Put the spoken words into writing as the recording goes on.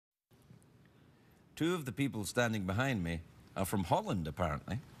two of the people standing behind me are from Holland,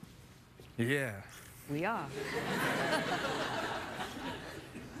 apparently. Yeah. We are.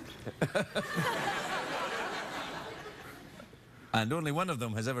 And only one of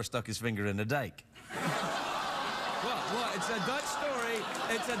them has ever stuck his finger in a dike. What? It's a Dutch story.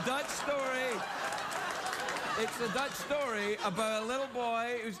 It's a Dutch story. It's a Dutch story about a little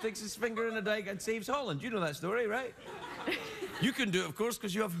boy who sticks his finger in a dike and saves Holland. You know that story, right? You can do it, of course,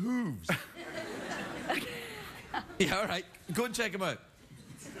 because you have hooves. Yeah, all right. Go and check him out.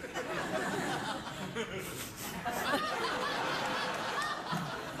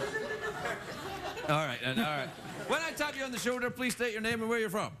 All right, all right. When I tap you on the shoulder, please state your name and where you're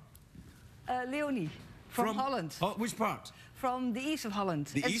from. Leonie, from Holland. Oh, which part? From the east of Holland.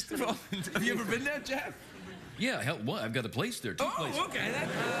 The east of Holland? Have you ever been there, Jeff? Yeah, hell, what? I've got a place there, two places. Oh, okay.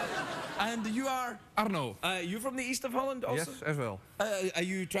 And you are? Arno. You from the east of Holland also? Yes, as well. Are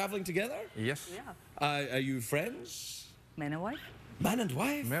you traveling together? Yes. Yeah. Are you friends? Man and wife. Man and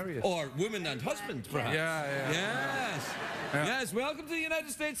wife? Married. Or woman and husband, perhaps? Yeah. Yes. Yeah. Yes, welcome to the United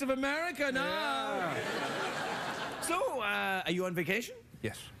States of America now. Yeah. So, are you on vacation?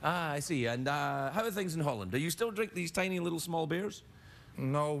 Yes. Ah, I see. And how are things in Holland? Do you still drink these tiny little small beers?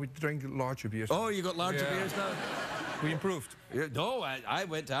 No, we drink larger beers. Oh, you got larger Yeah. beers now? We improved. No, I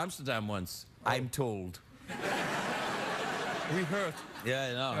went to Amsterdam once, I'm told. We heard.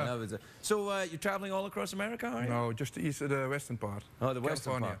 Yeah, no, Yeah. that was it. So you're traveling all across America, are you? No, just the east of the western part. Oh, the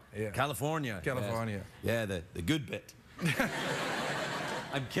western California. part. Yeah. California. California. Yes. Yeah, the good bit.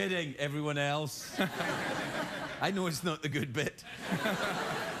 I'm kidding, everyone else. I know it's not the good bit.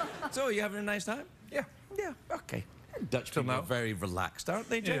 So, you having a nice time? Yeah. Yeah, okay. Dutch Till people now. are very relaxed, aren't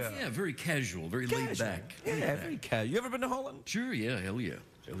they, Jeff? Yeah, very casual, very laid back. Yeah, very casual. You ever been to Holland? Sure, yeah, hell yeah.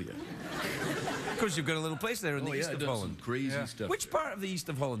 Hell yeah. Of course, you've got a little place there in the east I've of done Holland. some crazy Yeah. stuff. Which part of the east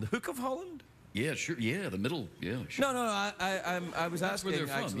of Holland? The Hook of Holland? Yeah, sure, yeah, the middle, yeah, sure. No, I was That's asking, where they're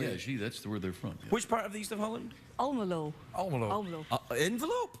from, actually. yeah, that's where they're from. Yeah. Which part of the east of Holland? Almelo. Almelo. Almelo.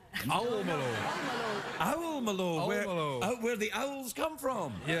 Envelope? Almelo. Owlmelo, where the owls come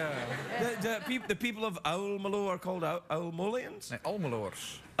from. Yeah. The people of Owlmelo are called Owlmolians? Nee,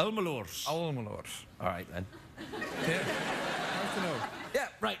 Almeloors. Owlmeloors. Almeloors. All right, then. Yeah. Nice to know. Yeah,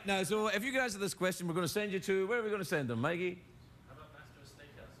 right. Now, so if you can answer this question, we're going to send you to... Where are we going to send them, Maggie? How about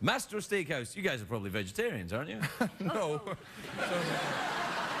Mastro's Steakhouse? Mastro's Steakhouse. You guys are probably vegetarians, aren't you? No.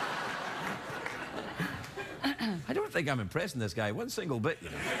 I don't think I'm impressing this guy one single bit, you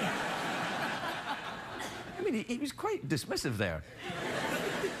know. I mean, he was quite dismissive there.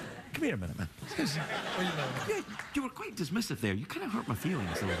 Come here a minute, man. Yeah, you were quite dismissive there. You kind of hurt my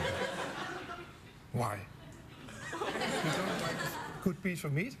feelings a little bit. Why? You don't like a good piece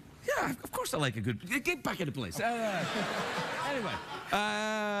of meat? Yeah, of course I like a good... Get back into place. Anyway,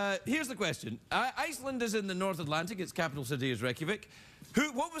 here's the question. Iceland is in the North Atlantic. Its capital city is Reykjavik.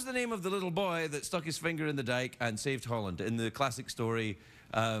 What was the name of the little boy that stuck his finger in the dike and saved Holland? In the classic story,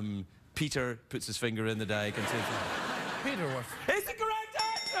 Peter puts his finger in the dike and saves Holland. Peter was. It's the correct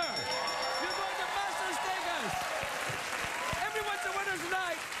answer! You're going to Master's Steakhouse! Everyone's a winner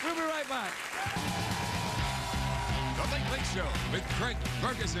tonight. We'll be right back. The Late Late Show with Craig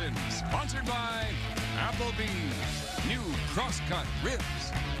Ferguson, sponsored by Applebee's new crosscut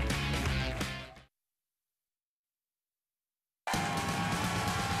ribs.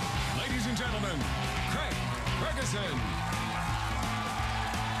 Ladies and gentlemen, Craig Ferguson.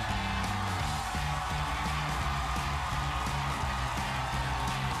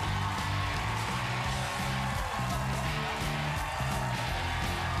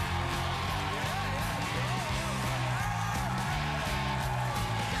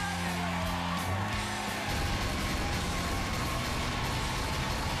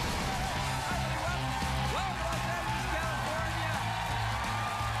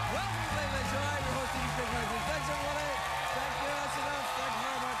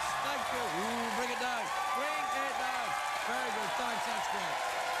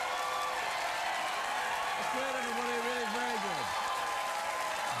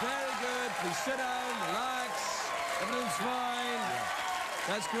 Please sit down, relax. Everything's fine.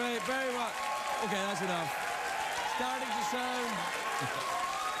 That's great. Very well. Okay, that's enough. Starting to sound.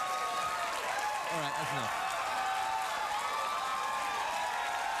 All right, that's enough.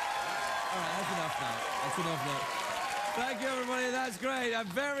 All right, that's enough now. That's enough now. Thank you, everybody. That's great.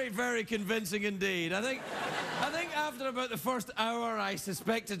 Very, very convincing indeed. I think after about the first hour, I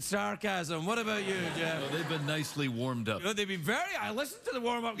suspected sarcasm. What about you, Jeff? Well, they've been nicely warmed up. They'd be very... I listened to the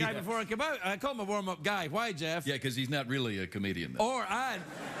warm-up guy before I came out. I call him a warm-up guy. Why, Jeff? Yeah, because he's not really a comedian. Though. And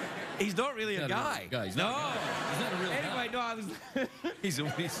he's not really a guy. He's not a guy. He's not a real Anyway, guy. no, I was... He's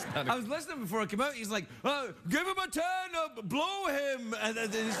always not I was listening before I came out. He's like, oh, give him a 10, blow him. And then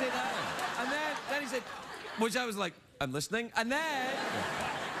he said that. And then he said, which I was like, I'm listening. And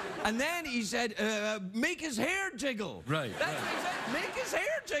then he said, make his hair jiggle. Right. That's what he said. Make his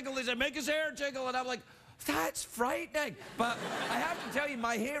hair jiggle. He said, make his hair jiggle. And I'm like, that's frightening. But I have to tell you,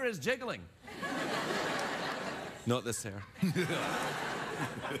 my hair is jiggling. Not this hair.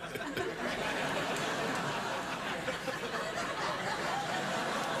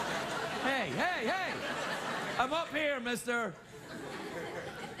 Hey. I'm up here, mister.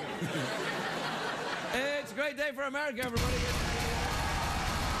 It's a great day for America, everybody.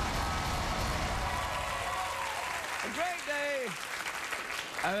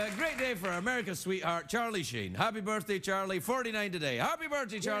 A great day for America's sweetheart, Charlie Sheen. Happy birthday, Charlie. 49 today. Happy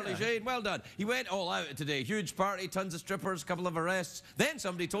birthday, Charlie Sheen. Well done. He went all out today. Huge party, tons of strippers, couple of arrests. Then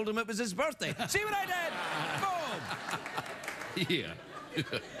somebody told him it was his birthday. See what I did? Boom. Yeah.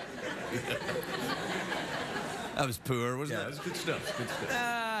 That was poor, wasn't it? That was good stuff. Good stuff.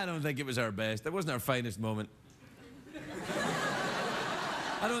 I don't think it was our best. It wasn't our finest moment.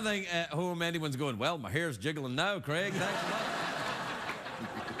 I don't think at home anyone's going, well, my hair's jiggling now, Craig. Thanks a lot.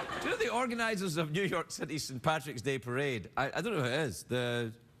 Do you know the organisers of New York City St. Patrick's Day Parade? I don't know who it is.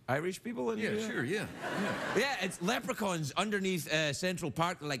 The Irish people in New York? Sure, yeah. Yeah, it's leprechauns underneath Central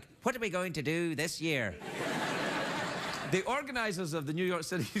Park. They're like, what are we going to do this year? The organisers of the New York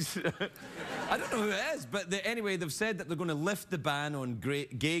City's... I don't know who it is, but anyway, they've said that they're going to lift the ban on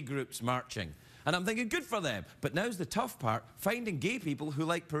gay groups marching. And I'm thinking, good for them. But now's the tough part, finding gay people who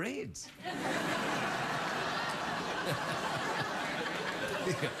like parades.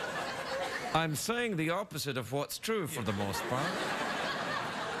 I'm saying the opposite of what's true for the most part.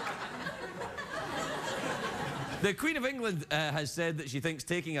 The Queen of England has said that she thinks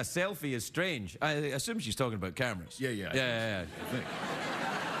taking a selfie is strange. I assume she's talking about cameras. Yeah.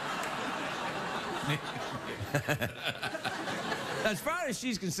 As far as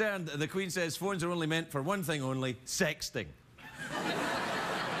she's concerned, the Queen says phones are only meant for one thing only, sexting.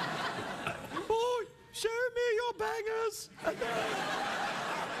 Oh, show me your bangers.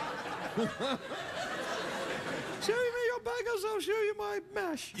 Show me your bangers, I'll show you my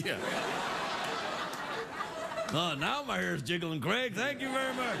mash. Yeah. Oh, now my hair's jiggling, Craig. Thank you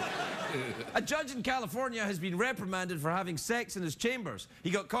very much. A judge in California has been reprimanded for having sex in his chambers. He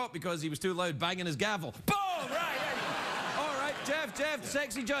got caught because he was too loud banging his gavel. Boom! Right. All right, Jeff,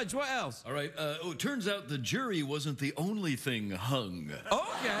 sexy judge. What else? All right. Turns out the jury wasn't the only thing hung.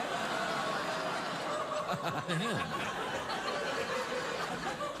 Okay.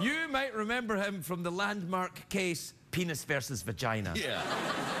 You might remember him from the landmark case, Penis versus Vagina. Yeah.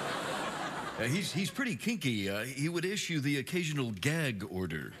 He's pretty kinky. He would issue the occasional gag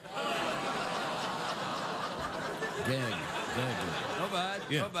order. Gag order. Not bad,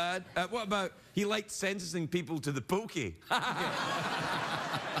 Yeah. not bad. What about he liked sentencing people to the pokey?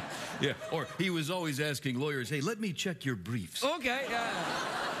 Yeah, or he was always asking lawyers, hey, let me check your briefs. Okay,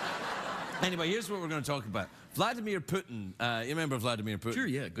 Anyway, here's what we're going to talk about. Vladimir Putin. You remember Vladimir Putin? Sure,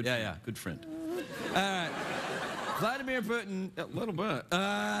 yeah, good friend. Good friend. Vladimir Putin, a little bit.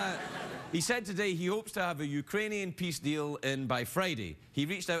 He said today he hopes to have a Ukrainian peace deal in by Friday. He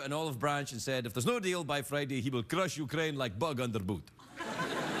reached out an olive branch and said if there's no deal by Friday, he will crush Ukraine like bug under boot.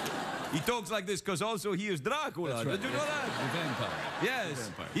 He talks like this because also he is Dracula. That's right. Did you know that? The vampire. Yes. The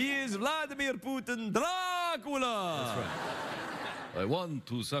vampire. He is Vladimir Putin Dracula. That's right. I want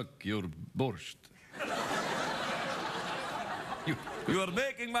to suck your borscht. You are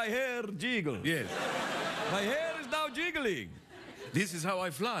making my hair jiggle. Yes. My hair is now jiggling. This is how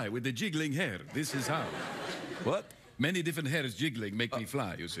I fly, with the jiggling hair. This is how. What? Many different hairs jiggling make me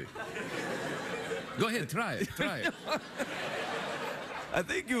fly, you see. Go ahead, try it. I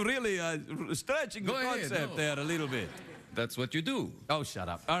think you're really stretching the Go ahead, concept there a little bit. That's what you do. Oh, shut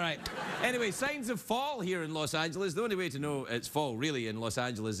up. All right. Anyway, signs of fall here in Los Angeles. The only way to know it's fall, really, in Los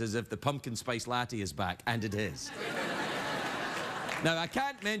Angeles is if the pumpkin spice latte is back, and it is. Now, I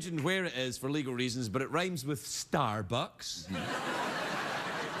can't mention where it is for legal reasons, but it rhymes with Starbucks. Is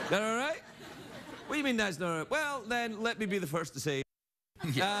that all right? What do you mean that's not all right? Well, then, let me be the first to say...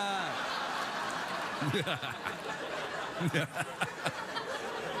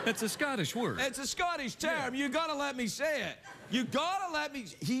 That's a Scottish word. It's a Scottish term. You gotta let me say it. You gotta let me...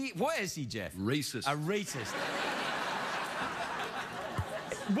 What is he, Jeff? Racist. A racist.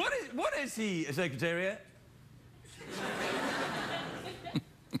 What is he, Secretariat?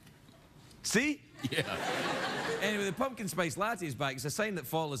 See? Yeah. Anyway, the pumpkin spice latte is back. It's a sign that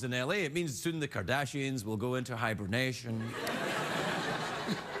fall is in LA. It means soon the Kardashians will go into hibernation.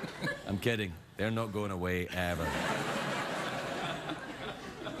 I'm kidding. They're not going away ever.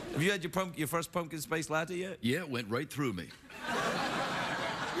 Have you had your first pumpkin spice latte yet? Yeah, it went right through me.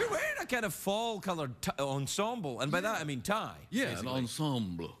 You're wearing a kind of fall-coloured ensemble, and by that I mean tie. Yeah, basically. an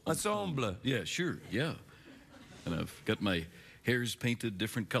ensemble. Ensemble. Yeah, sure, yeah. And I've got my hairs painted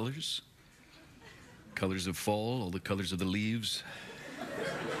different colors. Colors of fall, all the colors of the leaves.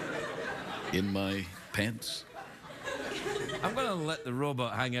 In my pants. I'm going to let the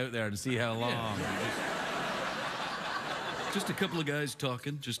robot hang out there and see how long. Yeah. Just a couple of guys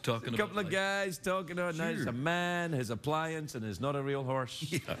talking, just talking A couple of guys talking about nice. Sure. A man, his appliance, and his not a real horse.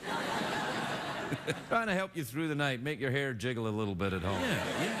 Yeah. Trying to help you through the night, make your hair jiggle a little bit at home. Yeah,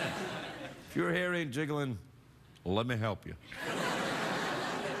 yeah. If your hair ain't jiggling, let me help you.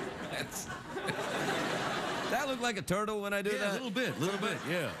 That's... That look like a turtle when I do Yeah, that? a little bit,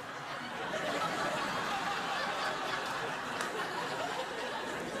 yeah.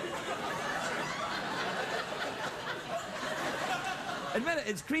 Admit it,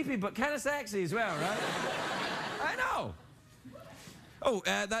 it's creepy, but kind of sexy as well, right? I know. Oh,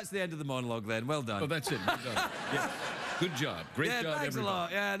 that's the end of the monologue then. Well done. Oh, that's it. Well done. Yeah. Good job. Great yeah, job, thanks everybody. a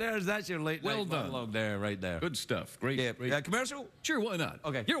lot. Yeah, that's your late Well night done. monologue there, right there. Good stuff. Great. Yeah, great. commercial? Sure, why not?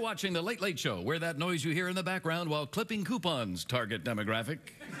 Okay. You're watching The Late Late Show, where that noise you hear in the background while clipping coupons, target demographic.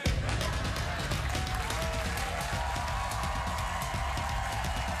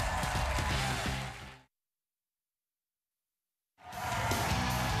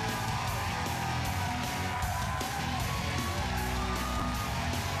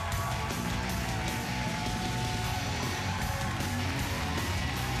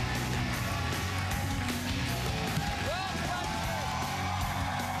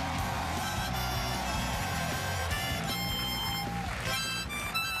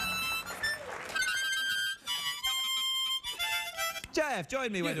 Jeff,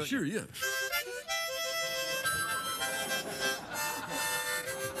 join me, why don't Sure, you? yeah.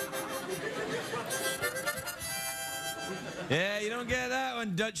 Yeah, you don't get that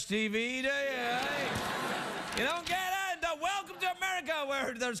on Dutch TV, do you? Eh? You don't get that. Welcome to America,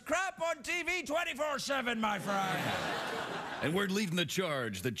 where there's crap on TV 24/7, my friend. And we're leading the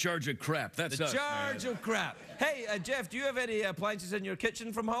charge of crap. That's The us, charge man. of crap. Hey, Jeff, do you have any appliances in your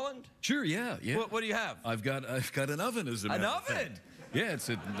kitchen from Holland? Sure, yeah, yeah. What do you have? I've got an oven, as a matter of fact. Oven? Yeah, it's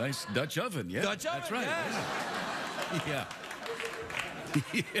a nice Dutch oven, yeah. Dutch oven, That's right. yes.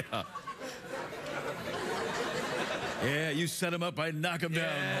 Yeah. Yeah. Yeah, you set them up, I knock them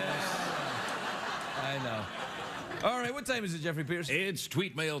down. I know. All right, what time is it, Jeffrey Pierce? It's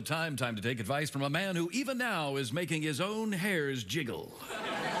tweet mail time. Time to take advice from a man who even now is making his own hairs jiggle.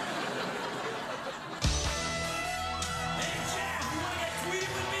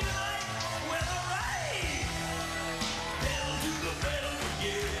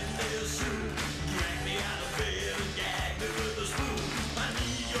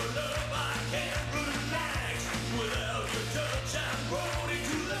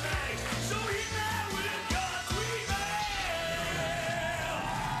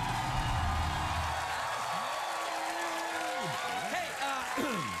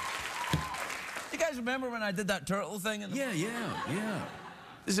 You guys remember when I did that turtle thing? Yeah.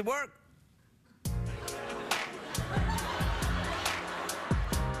 Does it work?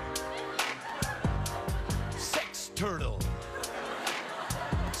 Sex turtle.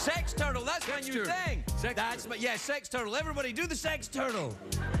 Sex turtle, that's my new turtle. thing. Sex That's my, yeah, sex turtle. Everybody do the sex turtle.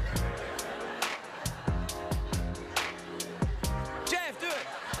 Jeff, do it.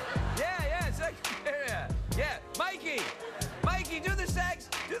 Yeah, sex, yeah. Mikey, do the sex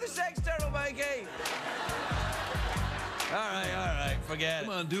turtle, Mikey. All right, forget it.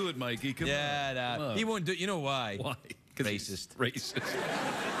 Come on, do it, Mikey. Come on. He won't do it. You know why? Why? 'Cause he's Racist. Racist.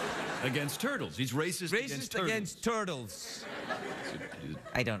 Against turtles. He's racist, Racist against turtles.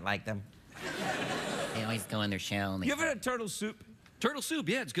 I don't like them. They always go in their shell. And they You ever had turtle soup? Turtle soup,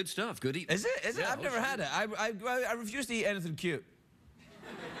 yeah, it's good stuff. Good eating. Is it? Yeah, I've never had it. I refuse to eat anything cute.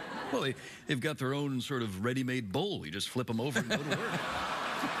 Well, they've got their own sort of ready-made bowl. You just flip them over and go to work.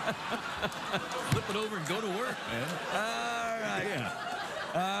 Flip it over and go to work, man. All right. Yeah.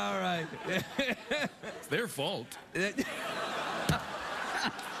 All right. It's their fault. It's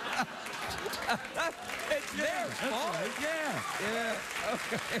their fault. Right, yeah. Yeah.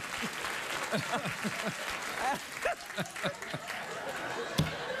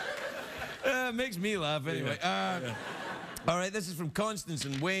 Okay. Makes me laugh anyway. All right, this is from Constance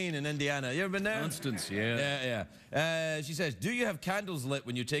and Wayne in Indiana. You ever been there? Constance, yeah. Yeah. She says, do you have candles lit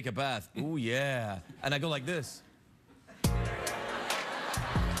when you take a bath? Oh, yeah. And I go like this.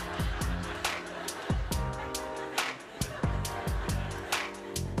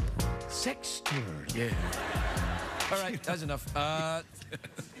 Sex turd. Yeah. All right, that's enough.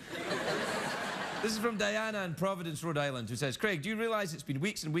 This is from Diana in Providence, Rhode Island, who says, Craig, do you realise it's been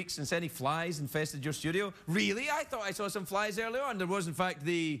weeks and weeks since any flies infested your studio? Really? I thought I saw some flies earlier on. There was, in fact,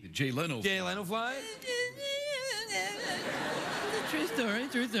 the Jay Leno. Jay Leno fly. True story,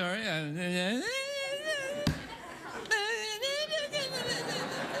 true story. And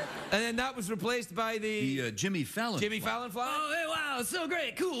then that was replaced by the Jimmy Fallon. Jimmy Fallon fly. Oh, hey, wow, it's so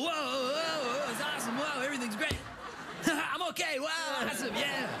great. Cool. Whoa, whoa, whoa, it's awesome. Wow, everything's great. I'm okay. Wow, awesome,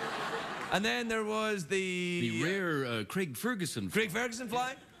 yeah. And then there was The rare Craig Ferguson. Craig Ferguson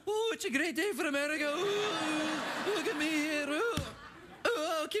fly. Oh, it's a great day for America. Oh, look at me here.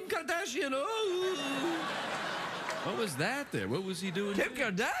 Oh, Kim Kardashian. Oh. What was that there? What was he doing? Kim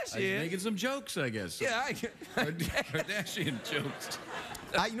Kardashian? He's making some jokes, I guess. Yeah, Kardashian jokes.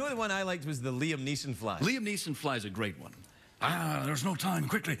 you know the one I liked was the Liam Neeson fly. Liam Neeson fly's a great one. There's no time.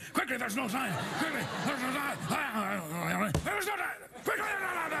 Quickly, quickly, there's no time. Quickly, there's no time. There's no time. Quickly.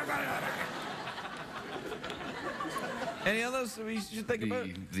 Any others we should think about?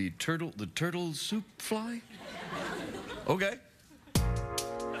 The turtle soup fly? Okay.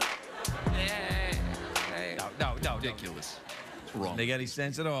 No. Ridiculous. It's wrong. Make any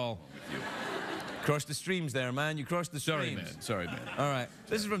sense at all. Cross the streams there, man. You crossed the streams. Sorry, man. All right.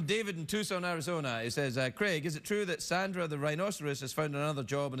 This is from David in Tucson, Arizona. It says, Craig, is it true that Sandra the rhinoceros has found another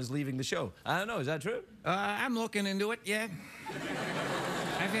job and is leaving the show? I don't know. Is that true? I'm looking into it, yeah.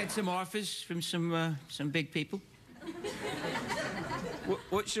 I've had some offers from some big people.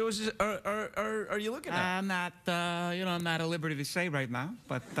 What shows are you looking at? I'm not, I'm not at liberty to say right now,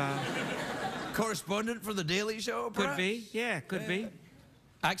 but... Correspondent for The Daily Show, Could perhaps? be, yeah, could be.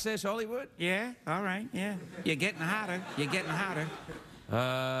 Access Hollywood? Yeah, all right, yeah. You're getting hotter, you're getting hotter.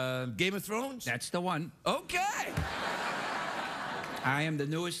 Game of Thrones? That's the one. Okay. I am the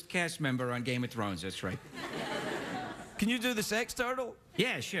newest cast member on Game of Thrones, that's right. Can you do the sex turtle?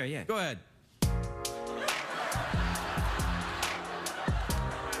 Yeah, sure, yeah. Go ahead.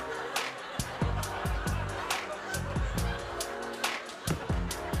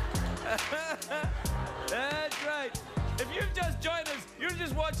 That's right. If you've just joined us, you're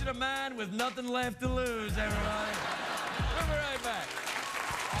just watching a man with nothing left to lose, everybody. We'll be right back.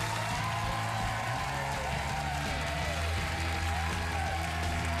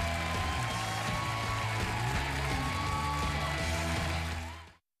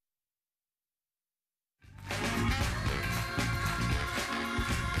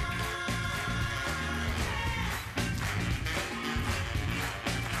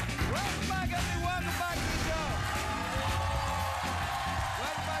 Welcome back, everybody. Welcome back to the show.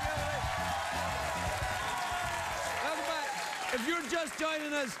 Welcome back, everybody. Welcome back. If you're just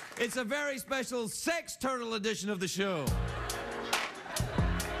joining us, it's a very special Sex Turtle edition of the show.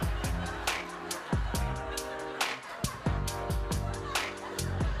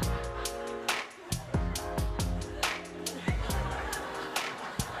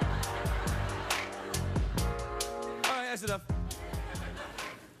 All right, that's enough.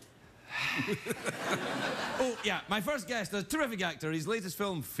 Oh, yeah, my first guest, a terrific actor. His latest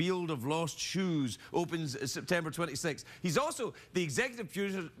film, Field of Lost Shoes, opens September 26th. He's also the executive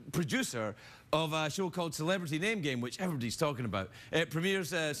producer of a show called Celebrity Name Game, which everybody's talking about. It premieres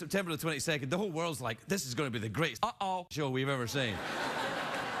September the 22nd. The whole world's like, this is going to be the greatest show we've ever seen.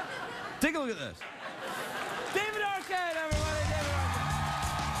 Take a look at this. David Arquette, everybody, David Arquette.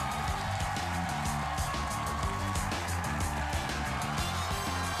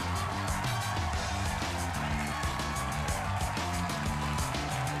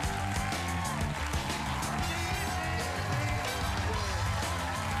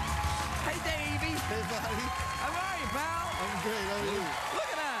 Hey, Davey. Hey, buddy. How are you, pal? I'm great. How are you? Look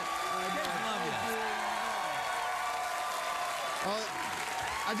at that. Kids love you.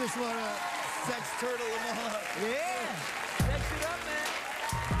 I just want to sex turtle them all up. Yeah. Sex it up, man.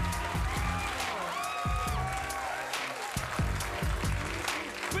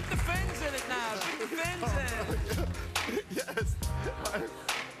 Put the fins in it now. Put the fins in. Yes.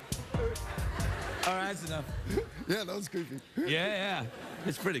 All right, that's enough. Yeah, that was creepy. Yeah.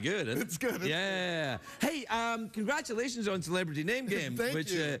 It's pretty good, isn't it? It's good. Yeah. Hey, congratulations on Celebrity Name Game.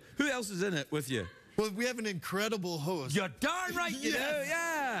 Thank you. Who else is in it with you? Well, we have an incredible host. You're darn right you do,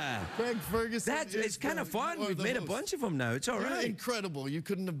 yeah. Craig Ferguson. It's kind of fun. We've made a bunch of them now. It's all right. Incredible. You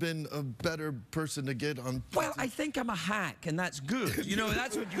couldn't have been a better person to get on. Well, I think I'm a hack, and that's good. You know,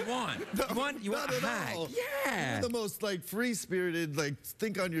 that's what you want. You want a hack. Yeah. You're the most, like, free-spirited, like,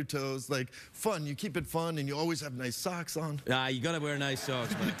 think on your toes, like, fun. You keep it fun, and you always have nice socks on. Ah, you got to wear nice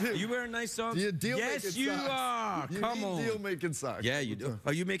socks, man. do. Are you wearing nice socks? You Yes, you socks. are. Come on. Deal-making socks. Yeah, you do.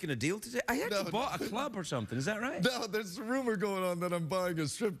 Are you making a deal today? I heard you bought a club or something. Is that right? No, there's a rumor going on that I'm buying a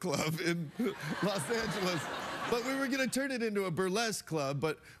strip club in Los Angeles. But we were going to turn it into a burlesque club,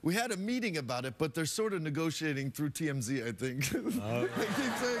 but we had a meeting about it, but they're sort of negotiating through TMZ, I think. They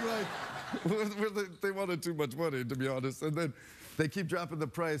keep saying, like, they wanted too much money, to be honest. And then they keep dropping the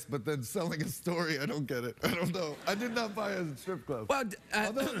price, but then selling a story, I don't get it. I don't know. I did not buy a strip club. Well,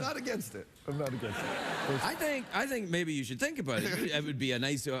 although I'm not against it. I'm not against it. I think maybe you should think about it. It would be a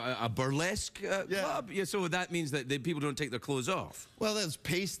nice a burlesque club. Yeah, so that means that people don't take their clothes off. Well, there's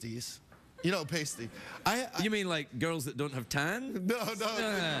pasties. You know, pasty. You mean like girls that don't have tan? No.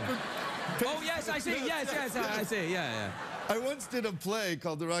 Oh, yes, I see. Yes, I see. Yeah. I once did a play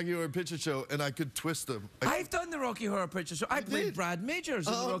called The Rocky Horror Picture Show, and I could twist them. I've done the Rocky Horror Picture Show. I played Brad Majors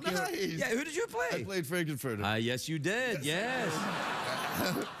in the Rocky Horror. Nice. Yeah, who did you play? I played Frankenfurter. Yes, you did. Yes.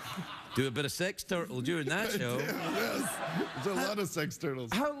 Do a bit of sex turtle during that show. Yes. There's a lot of sex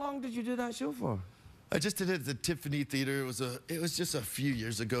turtles. How long did you do that show for? I just did it at the Tiffany Theater. It was just a few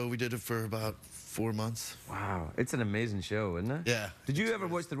years ago. We did it for about 4 months. Wow, it's an amazing show, isn't it? Yeah. Did you ever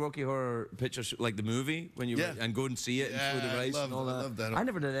watch the Rocky Horror Picture Show, like the movie, when you were, and go and see it and throw the rice and all that? I love that. I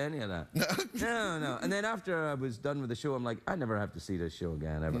never did any of that. No. And then after I was done with the show, I'm like, I never have to see this show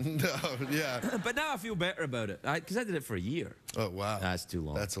again ever. No, yeah. But now I feel better about it, because I did it for a year. Oh wow. That's too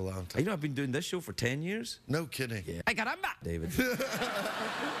long. That's a long time. You know, I've been doing this show for 10 years. No kidding. Yeah. Ay, caramba, David.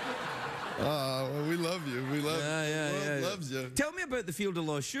 Oh, well, we love you. We love you. The world loves you. Tell me about The Field of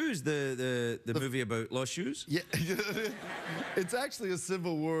Lost Shoes, the movie about lost shoes. Yeah, it's actually a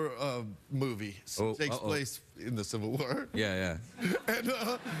Civil War movie. So it takes place in the Civil War. Yeah.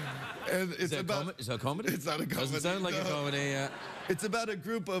 And it's about... Is it a comedy? It's not a comedy. Doesn't sound like a comedy, yeah. It's about a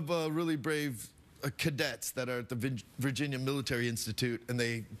group of really brave cadets that are at the Virginia Military Institute, and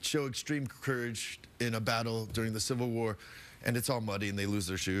they show extreme courage in a battle during the Civil War. And it's all muddy, and they lose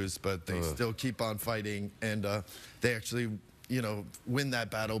their shoes, but they still keep on fighting, and they actually, win that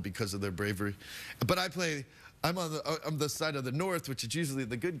battle because of their bravery. But I'm on the side of the North, which is usually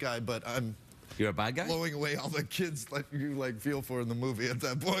the good guy, but You're a bad guy? blowing away all the kids that you feel for in the movie at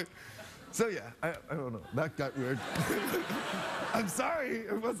that point. So yeah, I don't know. That got weird. I'm sorry.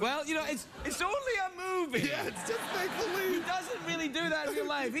 It wasn't. Well, it's only a movie. Yeah, it's just make He believe. doesn't really do that in real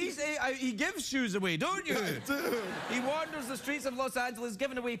life. He gives shoes away, don't you? I do. He wanders the streets of Los Angeles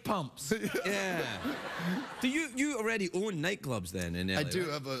giving away pumps. Yeah. Do you already own nightclubs then in LA? I do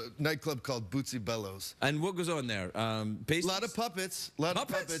have a nightclub called Bootsy Bellows. And what goes on there? Pasties? A lot of puppets. A lot of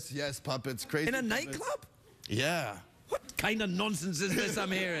puppets. Yes, puppets. Crazy. In a puppets. nightclub? Yeah. What kind of nonsense is this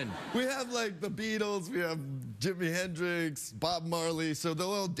I'm hearing? We have like the Beatles, we have Jimi Hendrix, Bob Marley, so they'll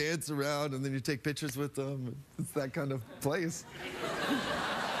all dance around and then you take pictures with them. It's that kind of place.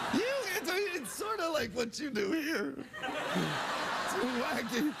 It's sort of like what you do here. It's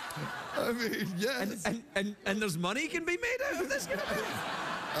wacky. I mean, yes. And there's money can be made out of this kind of thing?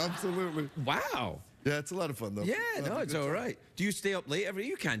 Absolutely. Wow. Yeah, it's a lot of fun though. Yeah, no, it's all right. Do you stay up late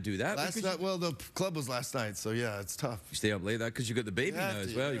you can't do that. Last night, well, the club was last night, so yeah, it's tough. You stay up late because you got the baby now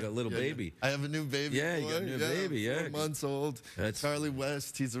as well. You got a little baby. I have a new baby. Yeah, you got a new baby, yeah. 4 months old. That's... Charlie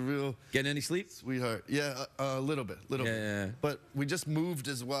West, he's a real... Getting any sleep? Sweetheart. Yeah, a little bit. Yeah. But we just moved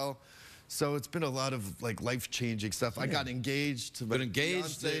as well. So it's been a lot of like life-changing stuff. Yeah. I got engaged to my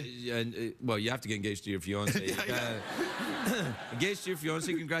fiance. Well, you have to get engaged to your fiance. Engaged to your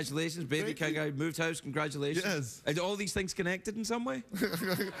fiance, congratulations. Baby guy moved house, congratulations. Yes. Are all these things connected in some way?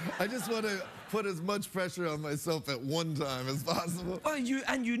 I just want to put as much pressure on myself at one time as possible.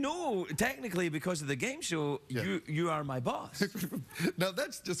 Well, technically, because of the game show, you are my boss. Now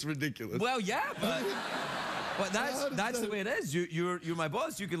that's just ridiculous. Well, yeah, but that's the way it is. You're my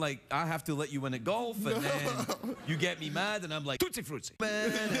boss. You can I have to let you win at golf, and then you get me mad, and I'm like, tootsie fruitsy.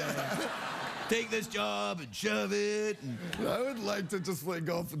 Take this job and shove it. I would like to just play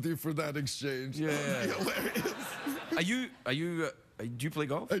golf with you for that exchange. Yeah. That would be hilarious. Do you play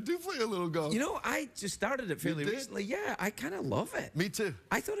golf? I do play a little golf. I just started it fairly recently. Yeah, I kind of love it. Me too.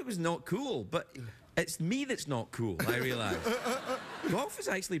 I thought it was not cool, but it's me that's not cool, I realize. Golf is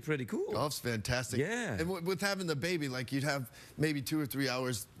actually pretty cool. Golf's fantastic. Yeah. And with having the baby, you'd have maybe 2 or 3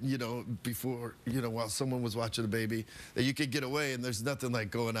 hours, before, while someone was watching the baby, that you could get away, and there's nothing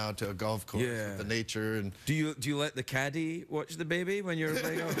like going out to a golf course with the nature. And do you let the caddy watch the baby when you're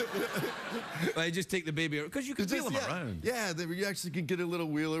playing golf? I just take the baby because you can wheel them around. Yeah, you actually can get a little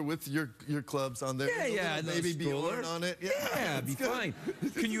wheeler with your clubs on there. Yeah, and maybe be on it. Yeah, be fine.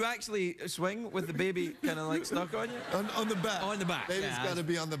 Can you actually swing with the baby kind of stuck on you? On the back. On the back. Baby's got to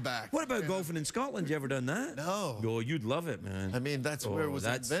be on the back. What about golfing in Scotland? You ever done that? No. Oh, you'd love it, man. I mean, that's where it was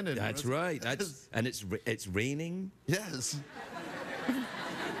invented. That's right. And it's raining. Yes.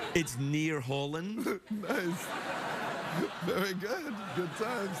 It's near Holland. Nice. Very good. Good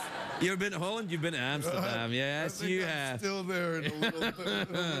times. You ever been to Holland? You've been to Amsterdam. Yes, I think you I'm have. still there in a little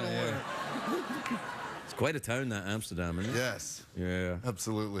way. It's quite a town, that Amsterdam, isn't it? Yes. Yeah.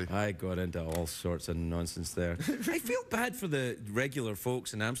 Absolutely. I got into all sorts of nonsense there. I feel bad for the regular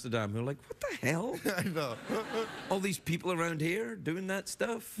folks in Amsterdam who are like, what the hell? I know. All these people around here doing that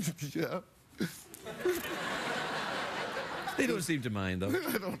stuff? Yeah. They don't seem to mind, though.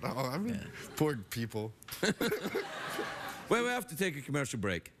 I don't know. I mean, poor people. Well, we have to take a commercial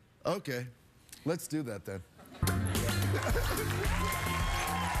break. Okay. Let's do that then.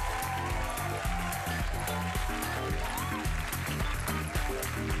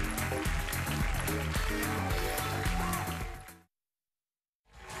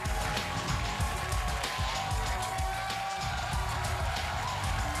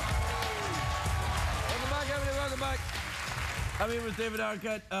 Welcome back, everybody. Welcome back. I'm here with David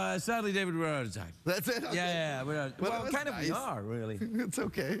Arquette. Sadly, David, we're out of time. That's it? Okay. Yeah, we're out. Well, Well, that kind was of we nice. are, really. It's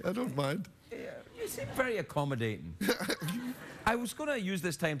okay. I don't mind. Yeah, you seem very accommodating. I was going to use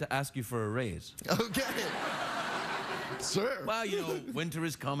this time to ask you for a raise. Okay. Sure. Well, you know, winter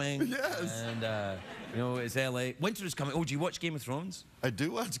is coming. Yes. And, you know, it's LA. Winter is coming. Oh, do you watch Game of Thrones? I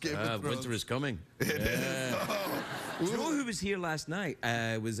do watch Game of Thrones. Winter is coming. It is. Oh. Do you know who was here last night?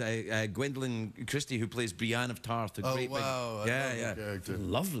 Was Gwendolyn Christie, who plays Brienne of Tarth. A Oh, great big- wow. I yeah, love yeah. her character.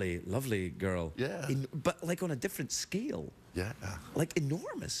 Lovely, lovely girl. Yeah. But like on a different scale. Yeah. Like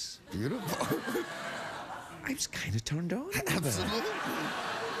enormous. Beautiful. I was kind of turned on. Absolutely.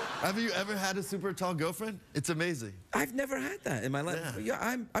 Have you ever had a super tall girlfriend? It's amazing. I've never had that in my life. Yeah.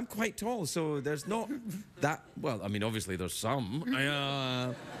 Yeah, I'm quite tall, so there's not that. Well, I mean, obviously there's some.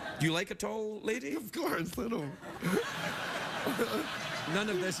 Do you like a tall lady? Of course, little. None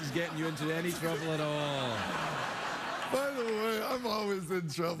of this is getting you into any trouble at all. By the way, I'm always in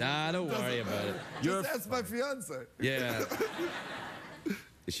trouble. Nah, don't Doesn't worry about matter. it. Just You're ask my fiance. Yeah.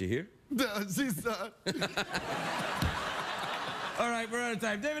 Is she here? No, she's not. All right, we're out of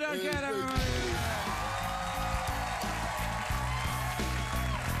time. David Arquette, everybody.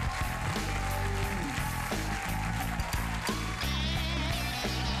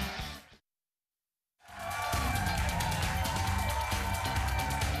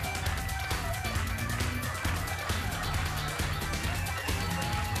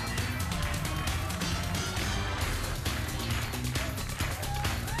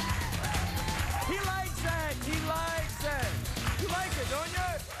 He likes it. He likes it. You like it, don't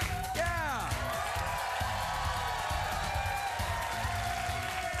you? Yeah.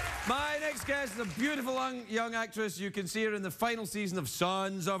 My next guest is a beautiful young actress. You can see her in the final season of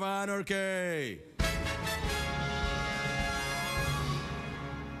Sons of Anarchy.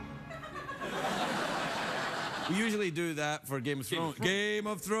 We usually do that for Game of Thrones. Game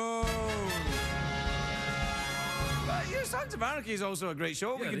of Thrones. But yeah, Sons of Anarchy is also a great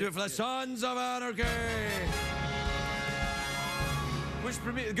show. We can do it for the Sons of Anarchy. Which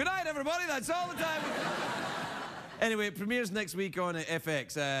premieres. Good night, everybody. That's all the time. Anyway, it premieres next week on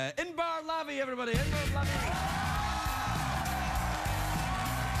FX. Inbar Lavi, everybody. Inbar Lavi.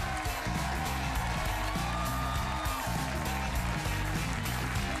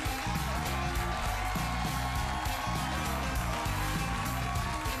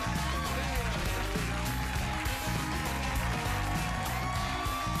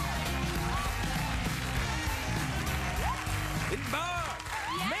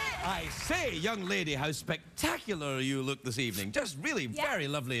 I say, young lady, how spectacular you look this evening. Just really very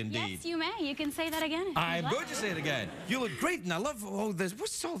lovely indeed. Yes, you may. You can say that again. If I'm you'd like. going to say it again. You look great, and I love all this.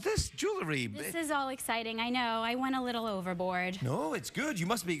 What's all this jewelry? This is all exciting. I know. I went a little overboard. No, it's good. You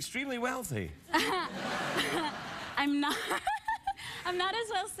must be extremely wealthy. I'm not. I'm not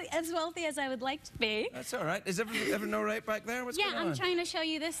as wealthy as I would like to be. That's all right. Is everything all right back there? What's Yeah, going on? I'm trying to show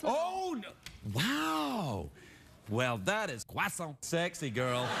you this. Oh, no. Wow. Well, that is croissant sexy,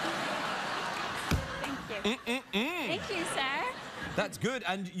 girl. Thank you. Thank you, sir. That's good.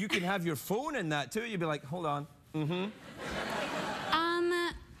 And you can have your phone in that, too. You'd be like, hold on.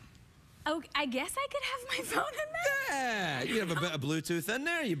 Oh, I guess I could have my phone in there. Yeah, you have a bit of Bluetooth in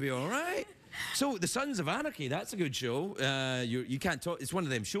there, you'd be all right. So, The Sons of Anarchy, that's a good show. You can't talk, it's one of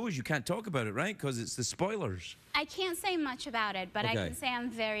them shows you can't talk about it, right? Because it's the spoilers. I can't say much about it, but I Okay. can say I'm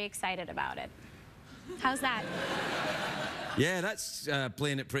very excited about it. How's that? Yeah, that's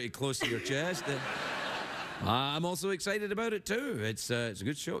playing it pretty close to your chest. I'm also excited about it, too. It's a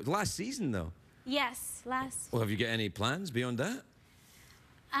good show. Last season, though. Yes, last. Well, have you got any plans beyond that?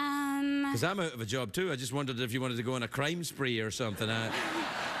 Because I'm out of a job, too. I just wondered if you wanted to go on a crime spree or something.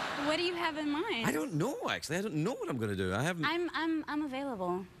 What do you have in mind? I don't know, actually. I don't know what I'm going to do. I haven't... I'm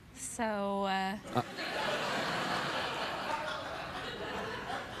available. So,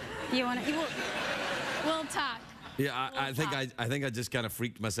 You want to? We'll talk. Yeah, I think I just kind of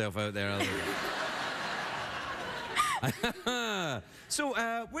freaked myself out there a little bit. So,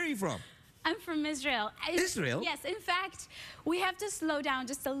 where are you from? I'm from Israel. Israel? Yes. In fact, we have to slow down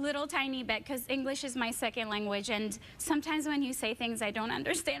just a little tiny bit because English is my second language, and sometimes when you say things, I don't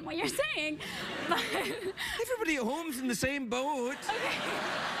understand what you're saying. But Everybody at home's in the same boat.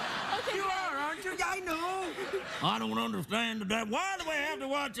 okay. You are, aren't you? I know. I don't understand that. Why do we have to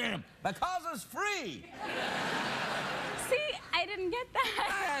watch him? Because it's free. See, I didn't get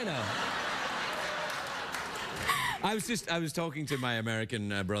that. I know. I was talking to my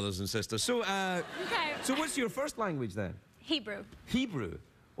American brothers and sisters. So, Okay. so what's your first language then? Hebrew. Hebrew.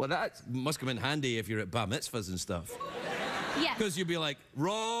 Well, that must come in handy if you're at bar mitzvahs and stuff. Yes. Because you'd be like,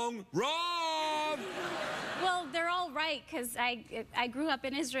 wrong, wrong. Well, they're all right because I grew up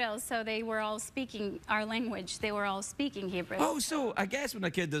in Israel, so they were all speaking our language. They were all speaking Hebrew. Oh, so I guess when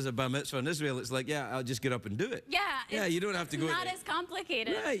a kid does a bar mitzvah in Israel, it's like, yeah, I'll just get up and do it. Yeah. Yeah, you don't have to go. Not as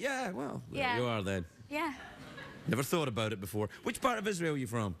complicated. Right, yeah, well, there Yeah. you are then. Yeah. Never thought about it before. Which part of Israel are you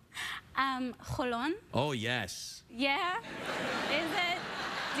from? Cholon. Oh, yes. Yeah. Is it?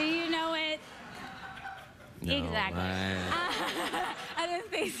 Do you know it? No, Exactly. I don't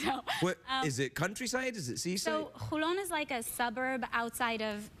think so. What, is it countryside? Is it seaside? So Cholon is like a suburb outside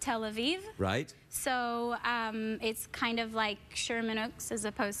of Tel Aviv. Right. So it's kind of like Sherman Oaks as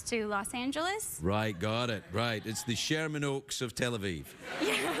opposed to Los Angeles. Right, got it. Right. It's the Sherman Oaks of Tel Aviv.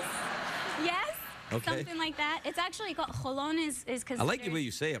 Yes. Yes. Okay. Something like that. It's actually called Cholon is considered. I like the way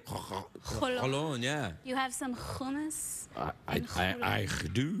you say it. Cholon, yeah. You have some hummus. I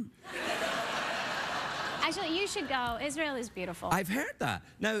do. Actually, you should go. Israel is beautiful. I've heard that.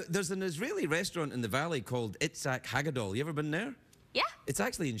 Now, there's an Israeli restaurant in the valley called Itzhak Haggadol. You ever been there? Yeah. It's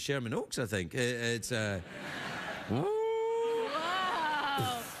actually in Sherman Oaks, I think. It's Whoa.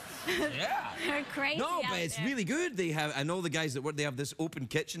 yeah. They're crazy. No, but out it's there. really good. They have, and all the guys that work, they have this open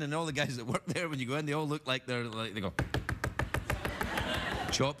kitchen, and all the guys that work there, when you go in, they all look like they go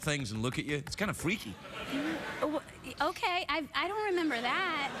chop things and look at you. It's kind of freaky. Okay, I don't remember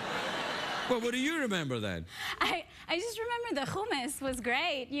that. Well, what do you remember then? I just remember the hummus was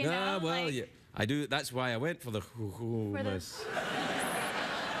great. You know. Well, like, yeah, I do. That's why I went for the hummus.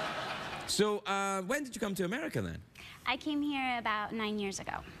 So, when did you come to America then? I came here about 9 years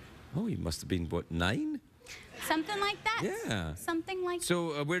ago. Oh, you must have been, what, 9? Something like that. Yeah. Something like.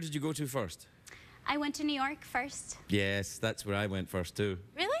 So, where did you go to first? I went to New York first. Yes, that's where I went first too.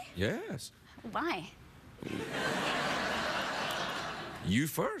 Really? Yes. Why? You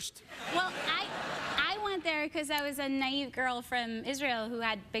first. Well, I went there because I was a naive girl from Israel who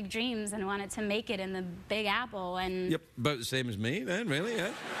had big dreams and wanted to make it in the Big Apple. And Yep, about the same as me then, really,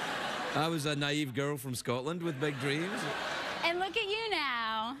 yeah. I was a naive girl from Scotland with big dreams. And look at you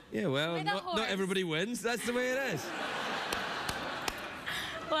now. Yeah, well, With a not horse. everybody wins. That's the way it is.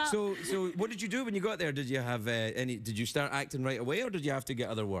 Well, So what did you do when you got there? Did you have did you start acting right away, or did you have to get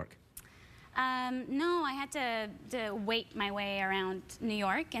other work? no, I had to wait my way around New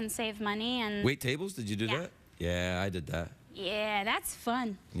York and save money and. Wait tables? Did you do Yeah. that? Yeah, I did that. Yeah, that's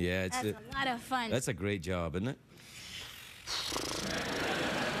fun. Yeah, it's That's a lot of fun. that's a great job, isn't it?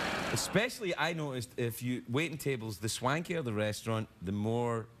 Especially, I noticed if you waiting tables, the swankier the restaurant, the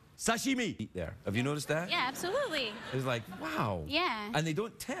more sashimi eat there. Have you noticed that? Yeah, absolutely. It's like, wow. Yeah. And they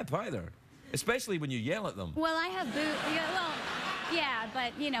don't tip either, especially when you yell at them. Well, I have boobs. Yeah,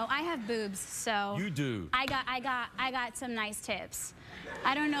 but you know, I have boobs, so. You do. I got some nice tips.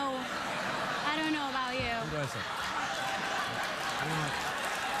 I don't know about you. What do I say?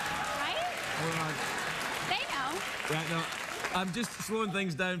 Right? They know. Right, no, I'm just slowing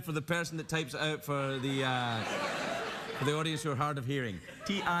things down for the person that types it out for the audience who are hard of hearing.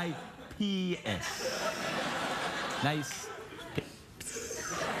 T-I-P-S. Nice.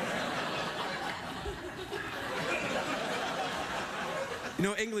 You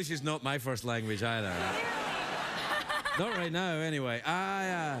know, English is not my first language either. Not right now, anyway.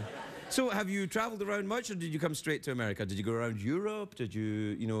 So have you traveled around much, or did you come straight to America? Did you go around Europe? Did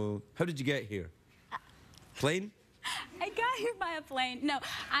you, how did you get here? Plane? I got here by a plane. No,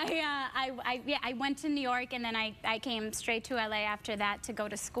 I went to New York and then I came straight to LA after that to go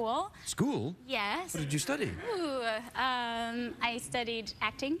to school. School? Yes. What did you study? Ooh, I studied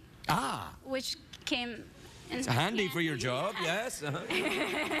acting, Ah, which came in it's handy for your job, yes. Uh-huh.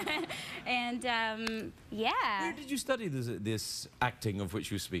 And yeah, Where did you study this acting of which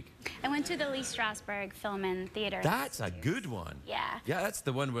you speak? I went to the Lee Strasberg Film and Theater. That's a good one. Yeah. Yeah, that's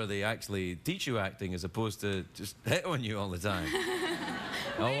the one where they actually teach you acting as opposed to just hit on you all the time.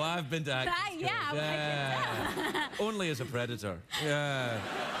 Oh, I've been to acting Yeah, schools. I can Only as a predator. Yeah.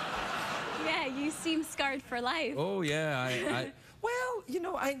 seem scarred for life. Oh, yeah. Well, you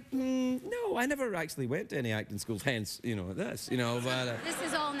know, no, I never actually went to any acting schools, hence, you know, this, you know. But, This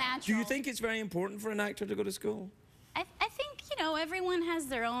is all natural. do you think it's very important for an actor to go to school? I think, you know, everyone has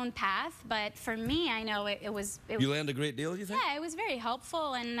their own path, but for me, I know it was... You learned a great deal, you think? Yeah, it was very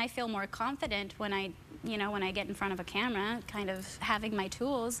helpful, and I feel more confident when I get in front of a camera, kind of having my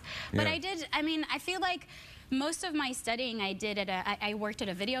tools. But Yeah. I feel like most of my studying I did I worked at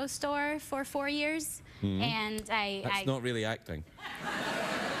a video store for 4 years, and That's not really acting.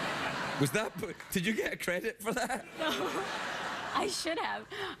 Was that... Did you get a credit for that? I should have.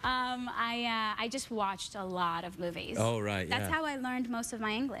 I just watched a lot of movies. Oh, right, That's yeah. how I learned most of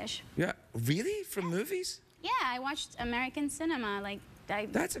my English. Yeah. Really? From movies? Yeah, I watched American cinema, like,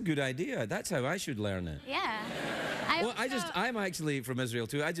 That's a good idea. That's how I should learn it. yeah. Well, I'm actually from Israel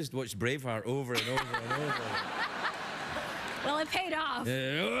too. I just watched Braveheart over and over and over. Well, it paid off.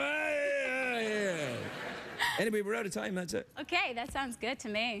 Yeah. Anyway, we're out of time. That's it. Okay, that sounds good to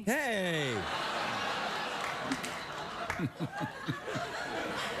me. Hey.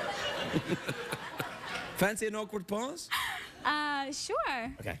 Fancy an awkward pause?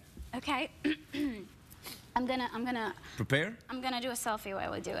 Sure. Okay. Okay. I'm gonna Prepare. do a selfie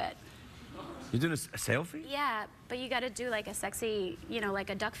while we do it. You're doing a selfie? Yeah, but you gotta do like a sexy, you know, like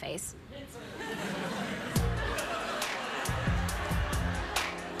a duck face.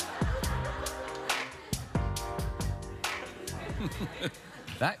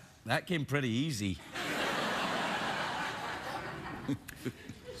 That came pretty easy.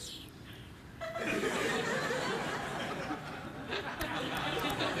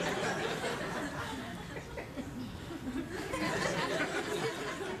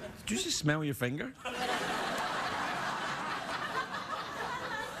 Did you just smell your finger?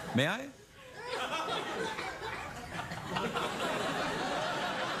 May I?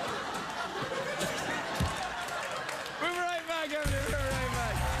 We're right back, everybody. We're right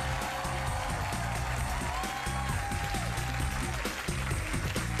back.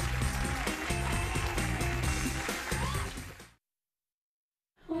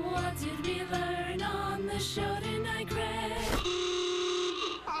 What did we learn on the show tonight, Greg?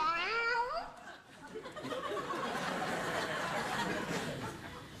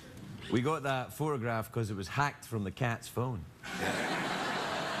 We got that photograph because it was hacked from the cat's phone.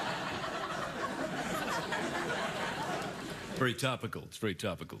 Very topical. It's very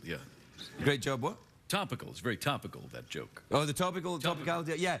topical, yeah. Great job, what? Topical. It's very topical, that joke. Oh, the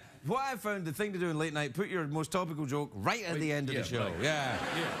topicality. Yeah. What I found, the thing to do in late night, put your most topical joke right at the end of the show. Right. Yeah.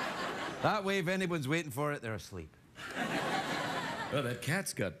 That way, if anyone's waiting for it, they're asleep. Well, that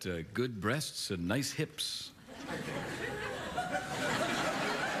cat's got good breasts and nice hips.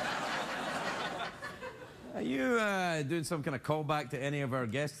 Are you doing some kind of callback to any of our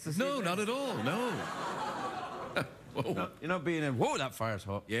guests this evening? No, not at all, no. Whoa. You're not being in... Whoa, that fire's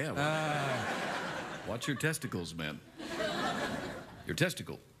hot. Yeah, well, watch your testicles, man. Your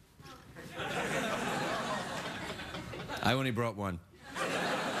testicle. I only brought one.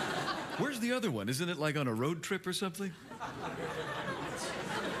 Where's the other one? Isn't it like on a road trip or something?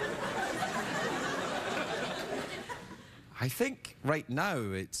 I think right now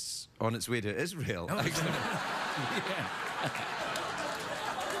it's on its way to Israel. Oh, actually. yeah.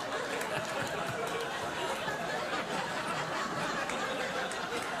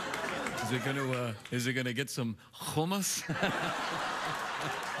 Is it gonna get some hummus?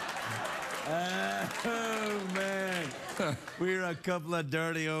 Oh, man. We're a couple of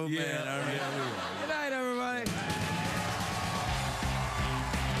dirty old men, aren't we? Yeah, we are.